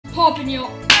Popinho.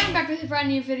 I'm back with a brand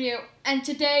new video, and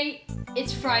today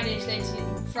it's Fridays, ladies and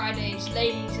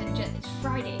gentlemen. It's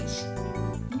Fridays.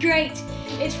 Great!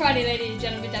 It's Friday, ladies and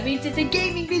gentlemen. That means it's a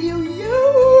gaming video.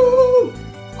 Yo!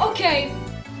 Okay,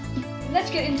 let's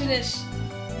get into this.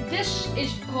 This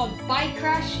is called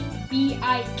Bikrash.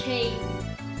 Bikrash.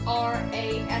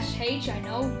 I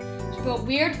know it's spelled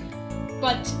weird,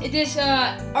 but it is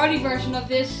early version of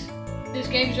this. This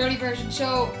game is early version,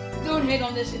 so don't hate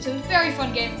on this. It's a very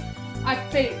fun game. I've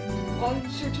played it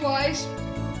once or twice.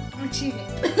 Excuse me.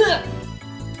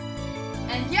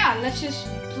 And yeah, let's just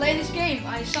play this game.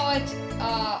 I saw it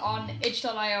on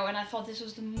itch.io and I thought this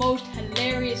was the most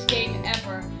hilarious game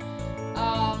ever.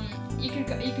 You can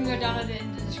go download it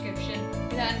in the description.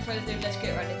 Without any further ado, let's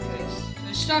get right into this. So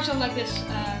it starts out like this.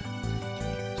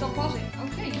 Stop pausing.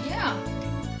 Okay, yeah.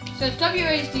 So it's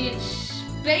WASD and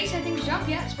space, I think is jump.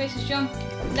 Yeah, space is jump.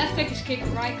 Left click is kick.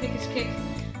 Right click is kick.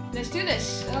 Let's do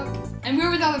this. And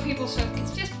we're with other people, so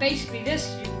it's just basically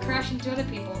this. You crash into other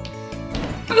people.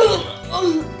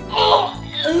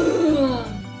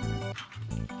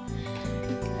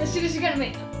 Let's do this again.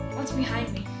 Wait, what's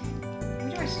behind me? Where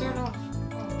do I start off?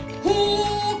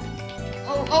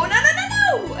 Oh,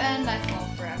 no! And I fall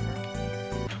forever.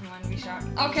 Never mind, restart.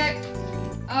 Okay.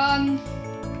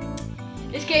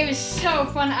 This game is so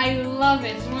fun. I love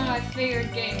it. It's one of my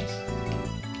favorite games.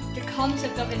 The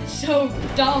concept of it is so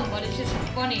dumb, but it's just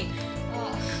funny.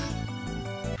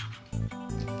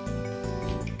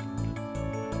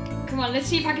 Come on, let's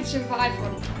see if I can survive for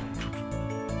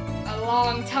a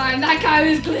long time. That guy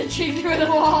was glitching through the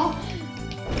wall.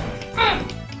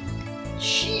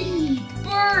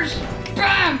 Burst!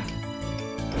 Bam!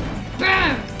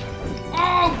 Bam!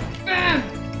 Oh, bam!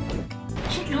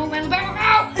 No, man, bam!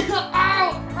 Ow!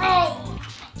 Ow! Ow!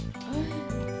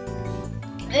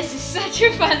 This is such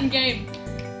a fun game.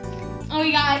 Oh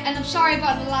my god, and I'm sorry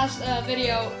about the last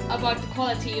video about the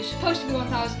quality. It's supposed to be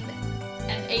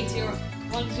 1080 or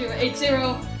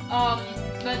 1080,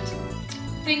 but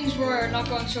things were not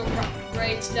going so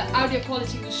great. The audio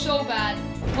quality was so bad.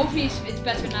 Hopefully it's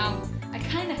better now. I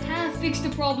kind of have fixed the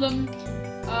problem.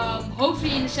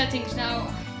 Hopefully in the settings now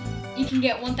you can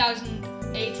get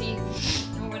 1080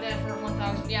 or whatever,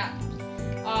 1000, yeah,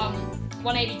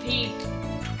 180p.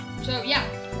 So yeah,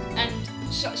 and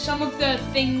so, some of the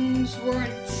things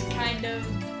weren't kind of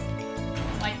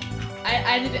like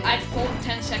I'd fall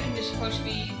 10 seconds. It's supposed to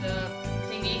be the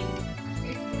thingy.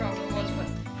 I forgot what it was, but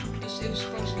it was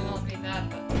supposed to not be that.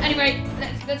 But anyway,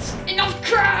 that's enough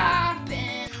crap,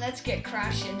 and let's get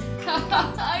crashing.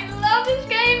 I love this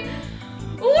game.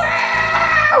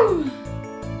 Wow!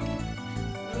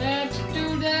 Let's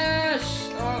do this.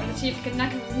 Oh, let's see if we can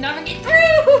navigate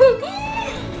through.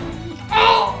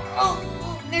 Oh,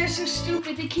 they're so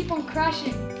stupid. They keep on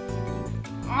crashing.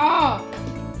 Oh,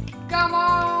 come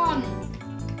on.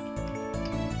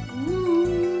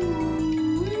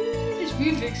 Woo, this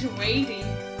music's wavy.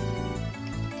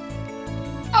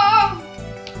 Oh,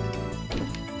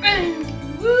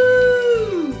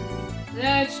 woo.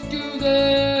 Let's do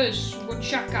this.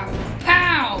 Wachaka.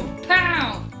 Pow,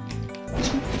 pow.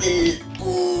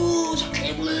 Ooh,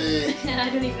 I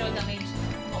don't even know what that means.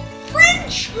 Oh,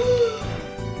 French.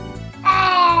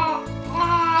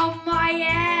 Oh, my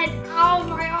head! Oh,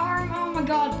 my arm! Oh my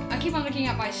god! I keep on looking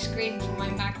at my screen from my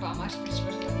Mac, but I'm actually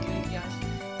supposed to look at you guys.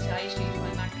 So I used to use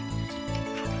my Mac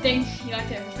thing. You like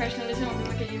to have professionalism? I'm gonna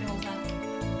look at you the whole time.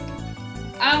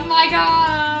 Oh my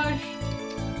gosh!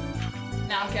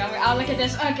 Now, okay, I'll look at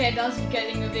this. Okay, that's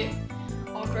getting a bit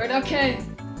awkward. Okay.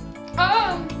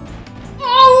 Oh!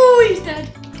 Oh, he's dead!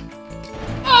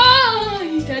 Oh,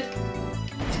 he's dead!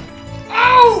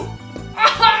 Oh!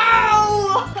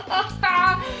 Ow!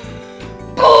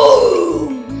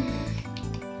 Boom!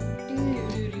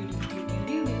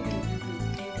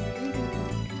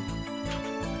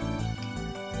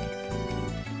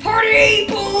 Party!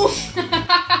 Boom!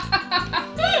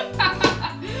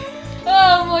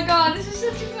 Oh my god, this is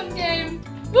such a fun game!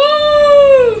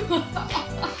 Woo!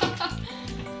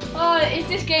 Oh, if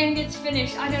this game gets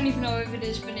finished, I don't even know if it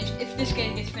is finished. If this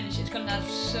game gets finished, it's gonna have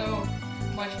so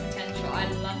much potential. I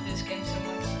love this game so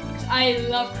much. Because I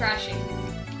love crashing.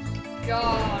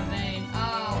 God, man.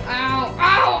 Ow, ow,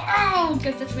 ow, ow!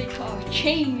 Because that's what we call a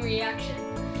chain reaction.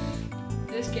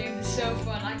 This game is so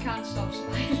fun. I can't stop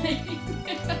smiling.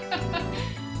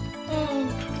 Oh.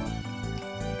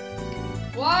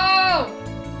 Whoa!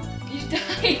 He's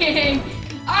dying!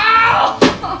 Ow!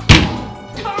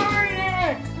 Darn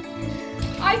it!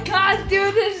 I can't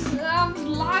do this! I'm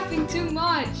laughing too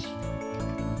much.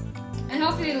 And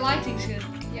hopefully the lighting's good.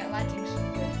 Yeah, lighting's good.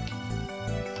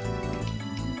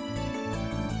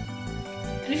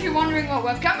 And And if you're wondering what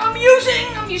webcam I'm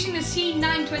using the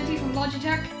C920 from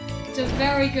Logitech. It's a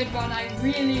very good one. I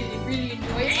really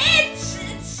enjoy it. It's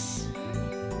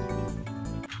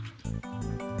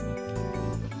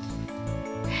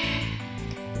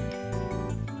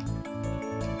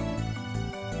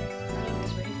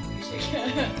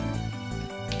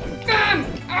Bam!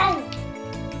 Ow!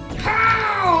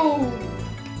 Pow!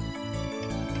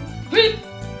 Hit!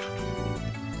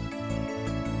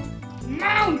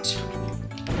 Mount!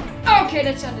 Okay,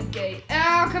 that sounded gay.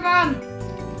 Oh, come on!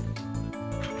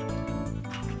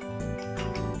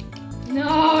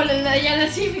 No, yeah,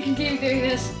 let's see if we can keep doing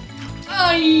this.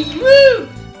 Oh, woo!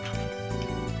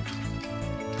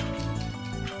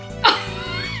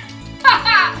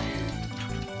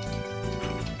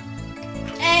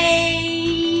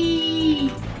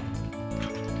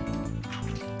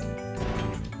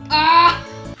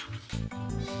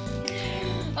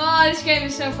 Oh, this game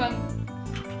is so fun.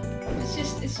 It's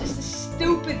just a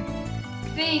stupid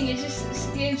thing. This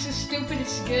game's so stupid.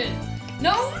 It's good.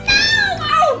 No!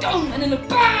 Oh, don't! And then the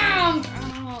BAM!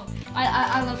 Oh,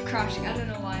 I love crashing. I don't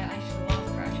know why. I just love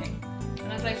crashing.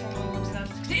 When I play Formula 1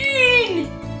 2016,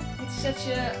 it's such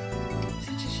a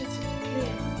good.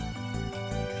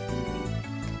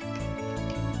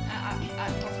 I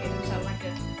obviously don't sound like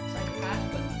a psychopath,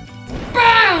 but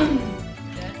BAM!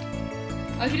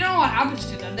 Oh, if you don't know what happens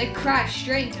to them, they crash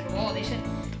straight into the wall. They're sent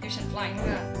flying. Look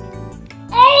at that.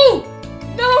 Oh!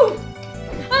 No!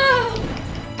 Oh!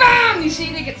 Bam! You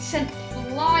see, they get sent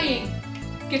flying.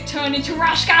 Get turned into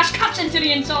Raskas, cuts into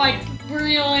the inside.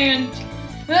 Brilliant.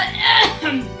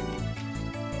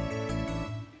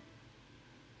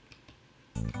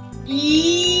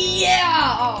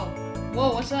 Yeah! Oh.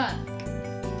 Whoa, what's that?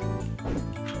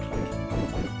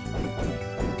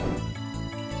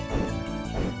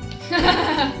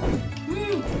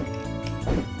 Woo.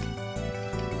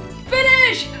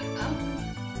 Finish!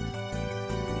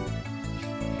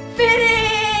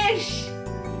 Finish!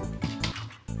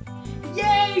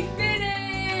 Yay,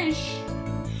 finish!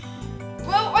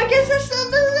 Well, I guess that's the end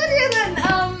of the video then.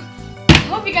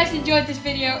 Hope you guys enjoyed this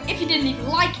video. If you did, leave a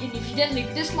like, and if you didn't, leave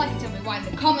a dislike and tell me why in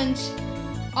the comments.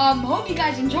 Hope you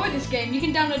guys enjoyed this game. You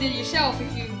can download it yourself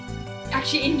if you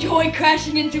actually enjoy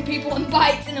crashing into people and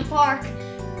bikes in a park.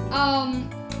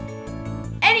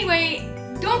 Anyway,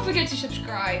 don't forget to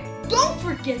subscribe. Don't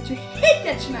forget to hit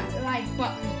that like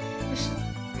button. Just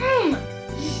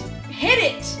hit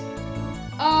it.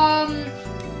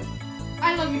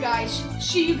 I love you guys.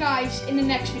 See you guys in the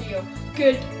next video.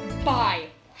 Goodbye.